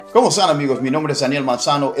¿Cómo están, amigos? Mi nombre es Daniel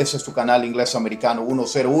Manzano, este es tu canal Inglés Americano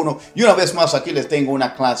 101 y una vez más aquí les tengo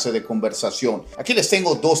una clase de conversación. Aquí les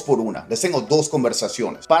tengo dos por una, les tengo dos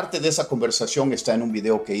conversaciones. Parte de esa conversación está en un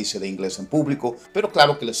video que hice de inglés en público, pero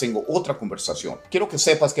claro que les tengo otra conversación. Quiero que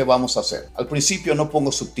sepas qué vamos a hacer. Al principio no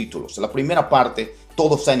pongo subtítulos, la primera parte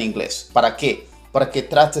todo está en inglés. ¿Para qué? Para que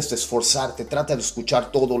trates de esforzarte, trata de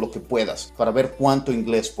escuchar todo lo que puedas para ver cuánto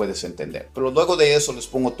inglés puedes entender. Pero luego de eso les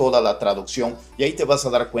pongo toda la traducción y ahí te vas a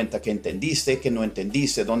dar cuenta que entendiste, que no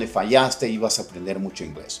entendiste, dónde fallaste y vas a aprender mucho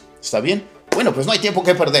inglés. ¿Está bien? Bueno, pues no hay tiempo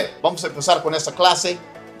que perder. Vamos a empezar con esta clase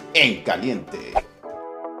en caliente.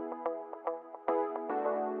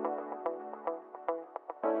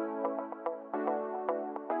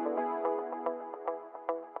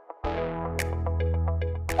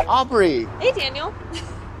 Aubrey, Hey, Daniel.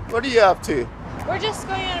 what are you up to? We're just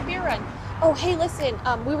going on a beer run. Oh, hey, listen.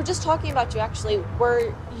 We were just talking about you, actually.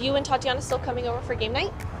 Were you and Tatiana still coming over for game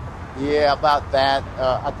night? Yeah, about that.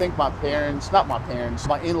 I think my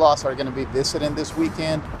in-laws are going to be visiting this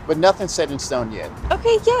weekend, but nothing's set in stone yet.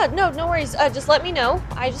 Okay, yeah, no worries. Just let me know.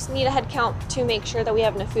 I just need a head count to make sure that we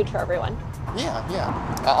have enough food for everyone. Yeah.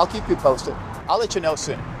 I'll keep you posted. I'll let you know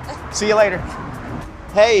soon. See you later.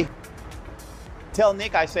 Hey, tell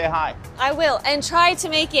Nick I say hi. I will, and try to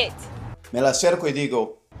make it. Me la acerco y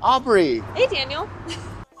digo, Aubrey. Hey, Daniel.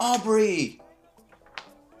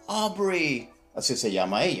 Aubrey, así se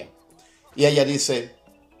llama ella. Y ella dice,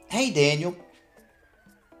 hey Daniel,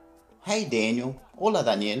 hola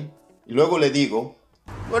Daniel. Y luego le digo,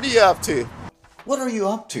 What are you up to? what are you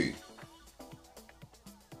up to?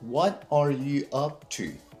 What are you up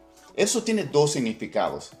to? Eso tiene dos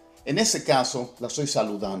significados. En ese caso, la estoy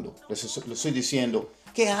saludando, le estoy diciendo,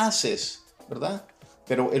 ¿qué haces? ¿Verdad?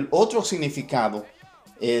 Pero el otro significado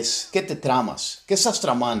es, ¿qué te tramas? ¿Qué estás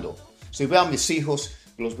tramando? Si veo a mis hijos,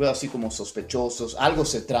 los veo así como sospechosos, algo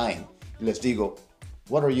se traen. Les digo,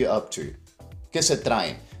 what are you up to? ¿Qué se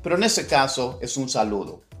traen? Pero en ese caso es un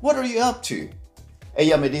saludo. What are you up to?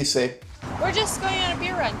 Ella me dice, We're just going on a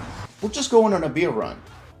beer run. we're just going on a beer run.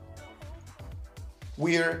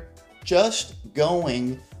 We're just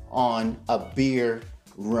going on a beer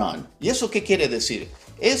run. ¿Y eso qué quiere decir?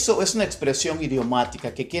 Eso es una expresión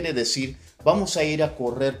idiomática que quiere decir vamos a ir a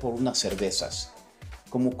correr por unas cervezas.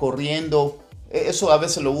 Como corriendo, eso a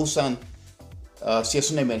veces lo usan si es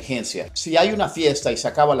una emergencia. Si hay una fiesta y se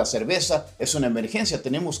acaba la cerveza, es una emergencia.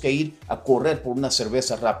 Tenemos que ir a correr por unas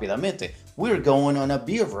cervezas rápidamente. We're going on a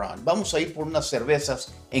beer run. Vamos a ir por unas cervezas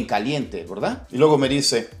en caliente, ¿verdad? Y luego me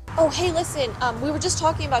dice, Oh, hey, listen. We were just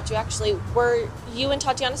talking about you, actually. Were you and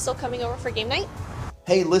Tatiana still coming over for game night?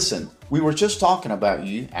 hey, listen, we were just talking about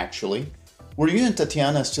you, actually. Were you and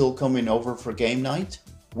Tatiana still coming over for game night?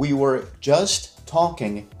 We were just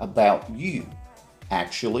talking about you,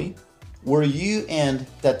 actually. Were you and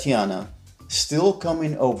Tatiana still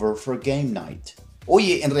coming over for game night?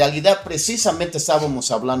 Oye, en realidad precisamente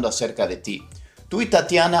estábamos hablando acerca de ti. ¿Tú y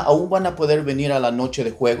Tatiana aún van a poder venir a la noche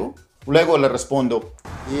de juego? Luego le respondo,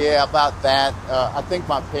 Yeah, about that. I think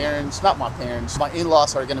my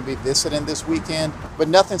in-laws are going to be visiting this weekend, but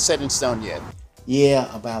nothing's set in stone yet. yeah,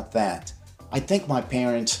 about that. I think my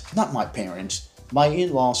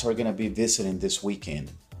in-laws are going to be visiting this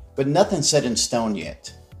weekend, but nothing's set in stone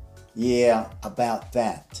yet. Yeah, about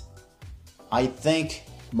that. I think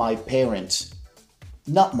my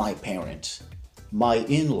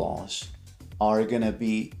in-laws are going to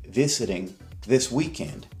be visiting this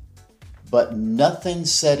weekend, but nothing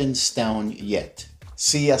set in stone yet.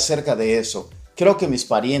 Sí, acerca de eso. Creo que mis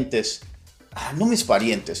parientes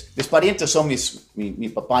son mi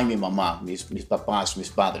papá y mi mamá, mis papás, mis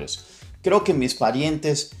padres. Creo que mis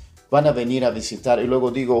parientes van a venir a visitar y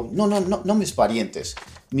luego digo, no mis parientes,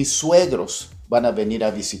 mis suegros van a venir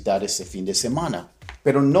a visitar este fin de semana.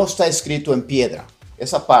 Pero no está escrito en piedra.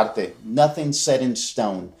 Esa parte, nothing set in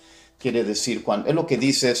stone, quiere decir, es lo que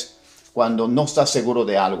dices cuando no estás seguro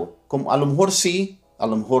de algo. Como, a lo mejor sí, a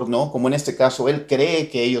lo mejor no. Como en este caso, él cree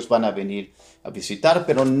que ellos van a venir a visitar,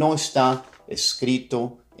 pero no está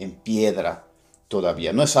escrito en piedra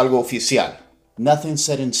todavía. No es algo oficial. Nothing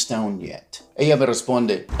set in stone yet. Ella me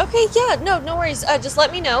responde, Okay, yeah, no worries. Just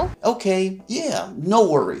let me know. okay, yeah, no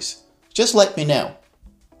worries. Just let me know.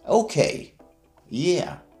 Okay,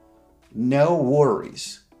 yeah, no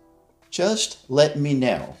worries. Just let me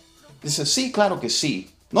know. Dice, sí, claro que sí.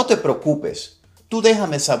 No te preocupes. Tú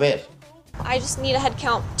déjame saber. I just need a head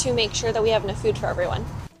count to make sure that we have enough food for everyone.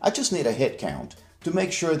 I just need a head count to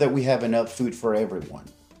make sure that we have enough food for everyone.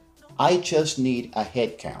 I just need a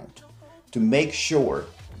head count to make sure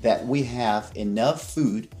that we have enough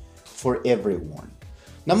food for everyone.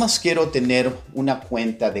 Nada más quiero tener una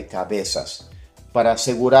cuenta de cabezas para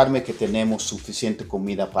asegurarme que tenemos suficiente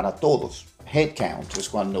comida para todos. Head count es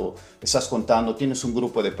cuando estás contando, tienes un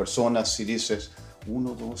grupo de personas y dices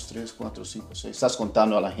 1, 2, 3, 4, 5, 6. Estás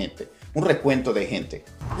contando a la gente. Un recuento de gente.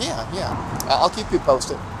 Yeah. I'll keep you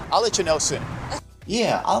posted. I'll let you know soon.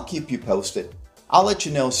 Yeah, I'll keep you posted. I'll let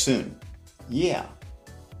you know soon. Yeah,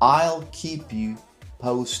 I'll keep you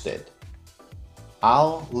posted.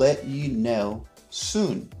 I'll let you know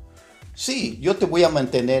soon. Sí, yo te voy a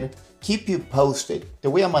mantener, keep you posted. Te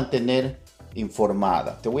voy a mantener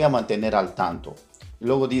informada. Te voy a mantener al tanto. Y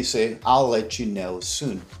luego dice, I'll let you know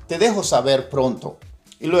soon. Te dejo saber pronto.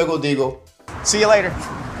 Y luego digo, See you later.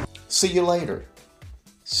 see you later.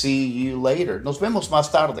 See you later. Nos vemos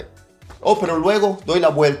más tarde. Oh, pero luego doy la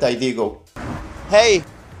vuelta y digo, Hey,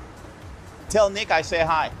 tell Nick I say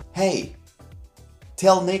hi. hey,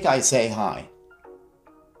 tell Nick I say hi.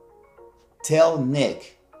 Tell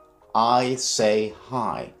Nick I say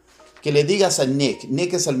hi. Que le digas a Nick.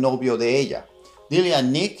 Nick es el novio de ella. Dile a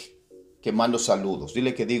Nick que mando saludos.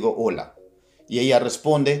 Dile que digo hola. Y ella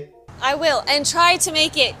responde, I will, and try to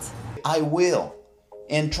make it. I will.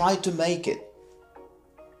 And try to make it.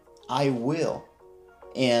 I will.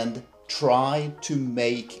 And try to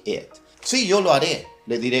make it. Sí, yo lo haré.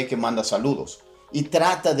 Le diré que manda saludos. Y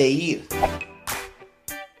trata de ir.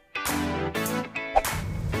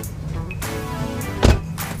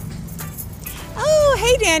 Oh,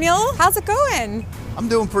 hey Daniel, how's it going? I'm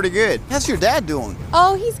doing pretty good. How's your dad doing?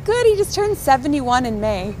 Oh, he's good. He just turned 71 in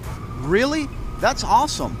May. Really? That's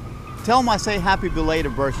awesome. Tell him I say happy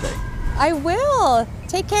belated birthday. I will.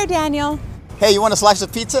 Take care, Daniel. Hey, you want a slice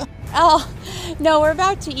of pizza? Oh, no, we're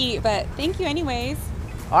about to eat, but thank you anyways.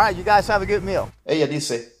 All right, you guys have a good meal. Ella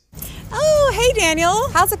dice, Oh, hey Daniel,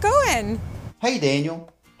 how's it going? hey Daniel,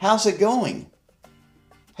 how's it going?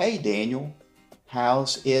 Hey Daniel,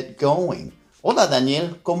 how's it going? Hola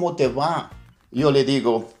Daniel, ¿cómo te va? Yo le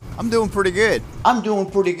digo, I'm doing pretty good. I'm doing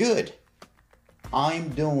pretty good. I'm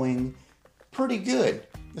doing pretty good.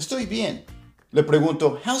 Estoy bien. Le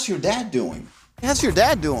pregunto, how's your dad doing? How's your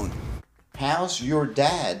dad doing? How's your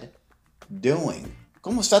dad doing?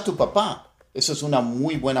 ¿Cómo está tu papá? Esa es una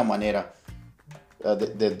muy buena manera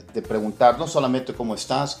de preguntar, no solamente cómo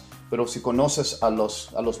estás, pero si conoces a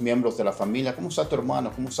los miembros de la familia, ¿cómo está tu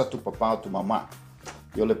hermano? ¿Cómo está tu papá o tu mamá?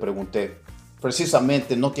 Yo le pregunté,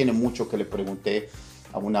 precisamente no tiene mucho que le pregunté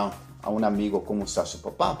a un amigo cómo está su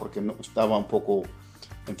papá, porque estaba un poco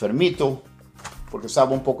enfermito, porque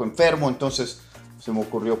estaba un poco enfermo, entonces se me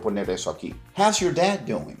ocurrió poner eso aquí. How's your dad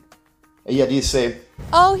doing? Ella dice,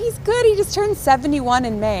 Oh, he's good. He just turned 71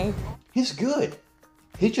 in May. he's good.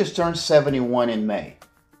 He just turned 71 in May.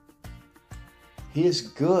 He's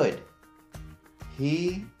good.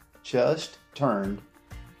 He just turned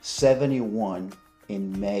 71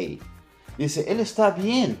 in May. Dice, él está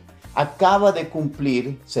bien. Acaba de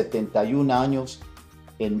cumplir 71 años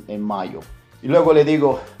en mayo. Y luego le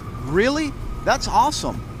digo, Really? That's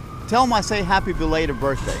awesome. Tell him I say happy belated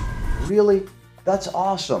birthday. really? That's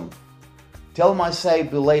awesome. Tell him I say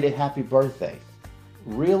belated happy birthday.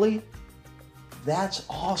 Really? That's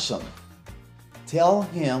awesome. Tell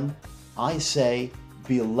him I say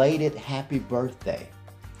belated happy birthday.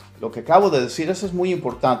 Lo que acabo de decir, eso es muy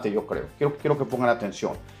importante, yo creo. Quiero que pongan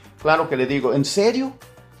atención. Claro que le digo, ¿en serio?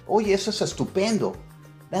 Oye, eso es estupendo.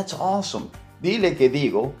 That's awesome. Dile que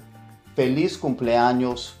digo, feliz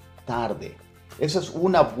cumpleaños tarde. Esa es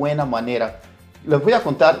una buena manera. Les voy a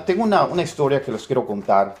contar, tengo una historia que les quiero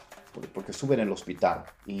contar, porque estuve en el hospital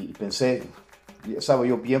y pensé, estaba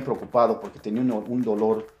yo bien preocupado porque tenía un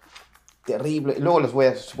dolor terrible. Luego les voy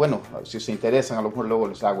a, bueno, si se interesan, a lo mejor luego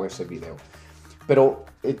les hago ese video. Pero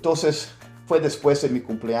entonces fue después de mi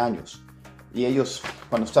cumpleaños. Y ellos,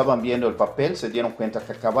 cuando estaban viendo el papel, se dieron cuenta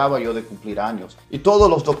que acababa yo de cumplir años. Y todos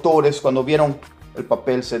los doctores, cuando vieron el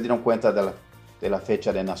papel, se dieron cuenta de la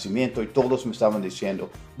fecha de nacimiento. Y todos me estaban diciendo,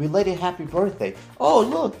 belated happy birthday. Oh,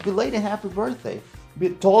 look, belated happy birthday.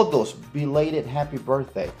 Todos, belated happy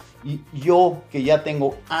birthday. Y yo, que ya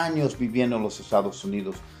tengo años viviendo en los Estados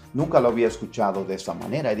Unidos, nunca lo había escuchado de esta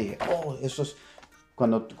manera. Y dije, oh, eso es,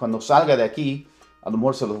 cuando salga de aquí, a lo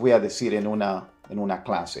mejor se los voy a decir en una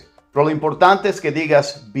clase. Pero lo importante es que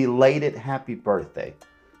digas belated happy birthday.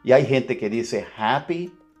 Y hay gente que dice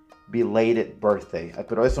happy belated birthday.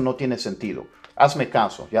 Pero eso no tiene sentido. Hazme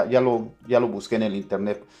caso. Ya lo busqué en el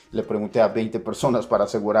internet. Le pregunté a 20 personas para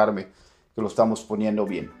asegurarme que lo estamos poniendo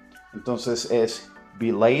bien. Entonces es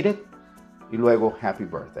belated y luego happy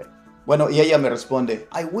birthday. Bueno, y ella me responde,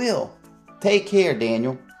 I will. Take care,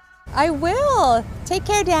 Daniel. I will. Take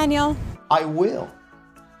care, Daniel. I will.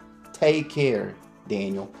 Take care,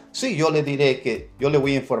 Daniel. Sí, yo le diré que, yo le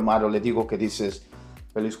voy a informar o le digo que dices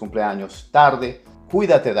feliz cumpleaños tarde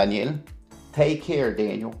cuídate, Daniel. Take care,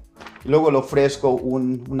 Daniel. Y luego le ofrezco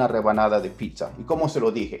una rebanada de pizza. ¿Y cómo se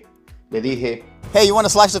lo dije? Le dije, Hey, you want a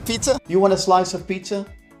slice of pizza? you want a slice of pizza?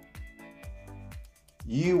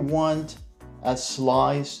 You want a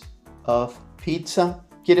slice of pizza?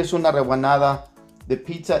 ¿Quieres una rebanada de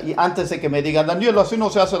pizza? Y antes de que me digan, Daniel, así no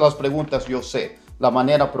se hacen las preguntas, yo sé. La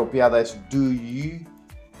manera apropiada es, do you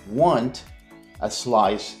want a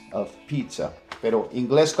slice of pizza? Pero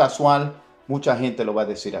inglés casual, mucha gente lo va a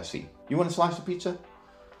decir así. You want a slice of pizza?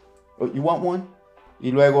 You want one?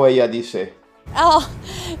 Y luego ella dice, Oh,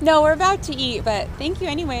 no, we're about to eat, but thank you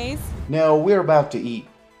anyways. no, we're about to eat,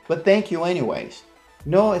 but thank you anyways.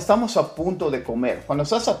 No, estamos a punto de comer. Cuando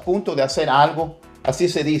estás a punto de hacer algo, así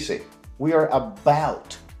se dice, we are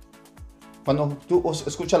about. Cuando tú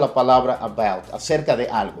escuchas la palabra about, acerca de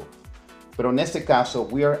algo. Pero en este caso,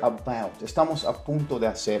 we are about. Estamos a punto de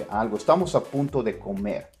hacer algo. Estamos a punto de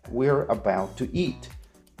comer. We're about to eat.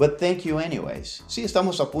 But thank you anyways. Sí,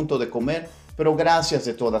 estamos a punto de comer, pero gracias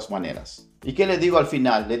de todas maneras. ¿Y qué le digo al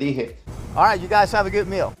final? Le dije, All right, you guys have a good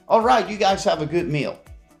meal. all right, you guys have a good meal.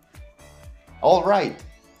 All right,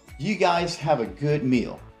 you guys have a good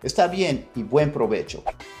meal. Está bien y buen provecho.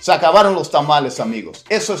 Se acabaron los tamales, amigos.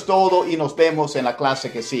 Eso es todo y nos vemos en la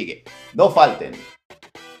clase que sigue. No falten.